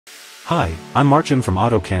Hi, I'm Marcin from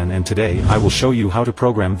ATOCAN, and today I will show you how to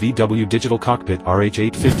program VW Digital Cockpit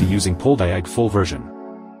RH850 using PolDiag full version.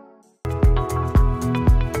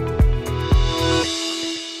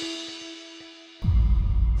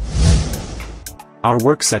 Our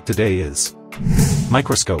work set today is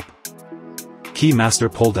microscope, KeyMaster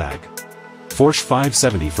PolDiag, Forch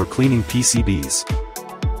R570 for cleaning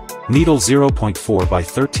PCBs, needle 0.4 by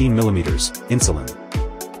 13 mm,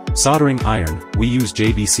 insulin, soldering iron, we use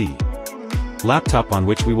JBC, laptop on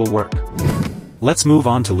which we will work. Let's move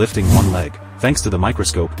on to lifting one leg. Thanks to the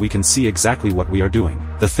microscope we can see exactly what we are doing.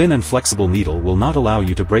 The thin and flexible needle will not allow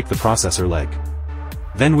you to break the processor leg.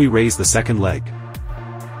 Then we raise the second leg.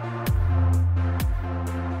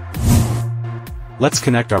 Let's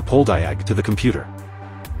connect our PolDiag to the computer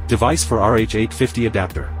device for RH850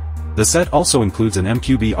 adapter. The set also includes an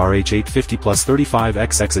MQB RH850 plus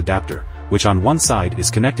 35XX adapter, which on one side is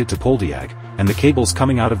connected to PolDiag, and the cables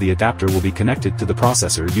coming out of the adapter will be connected to the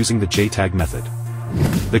processor using the JTAG method.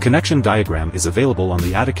 The connection diagram is available on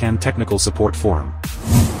the ATOCAN Technical Support Forum.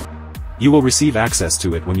 You will receive access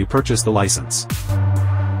to it when you purchase the license.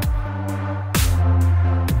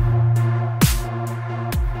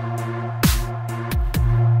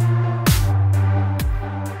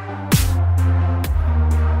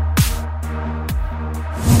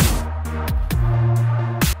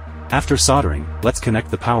 After soldering, let's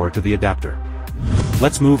connect the power to the adapter.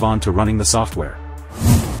 Let's move on to running the software.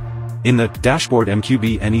 In the Dashboard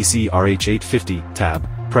MQB NEC RH850 tab,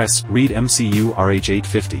 press Read MCU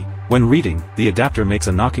RH850. When reading, the adapter makes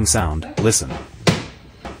a knocking sound. Listen.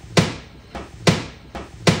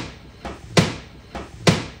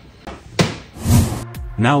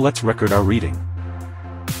 Now let's record our reading.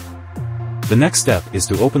 The next step is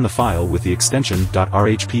to open the file with the extension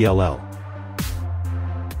 .rhpll.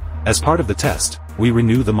 As part of the test, we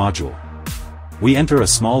renew the module. We enter a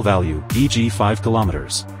small value, e.g. 5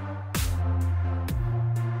 kilometers.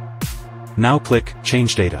 Now click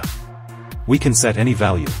Change Data. We can set any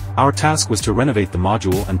value. Our task was to renovate the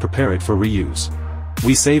module and prepare it for reuse.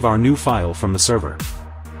 We save our new file from the server.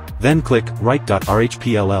 Then click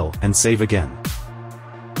Write.rhpll and save again.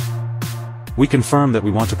 We confirm that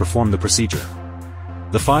we want to perform the procedure.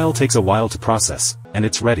 The file takes a while to process, and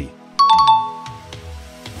it's ready.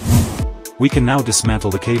 We can now dismantle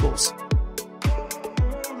the cables.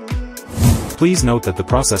 Please note that the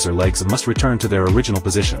processor legs must return to their original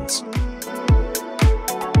positions.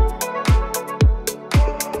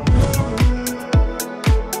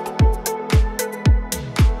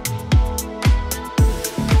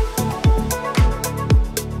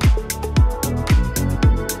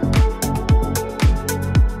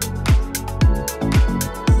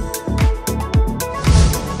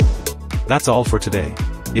 That's all for today.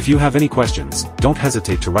 If you have any questions, don't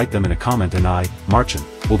hesitate to write them in a comment and I, Marcin,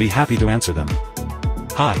 will be happy to answer them.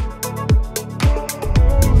 Hi.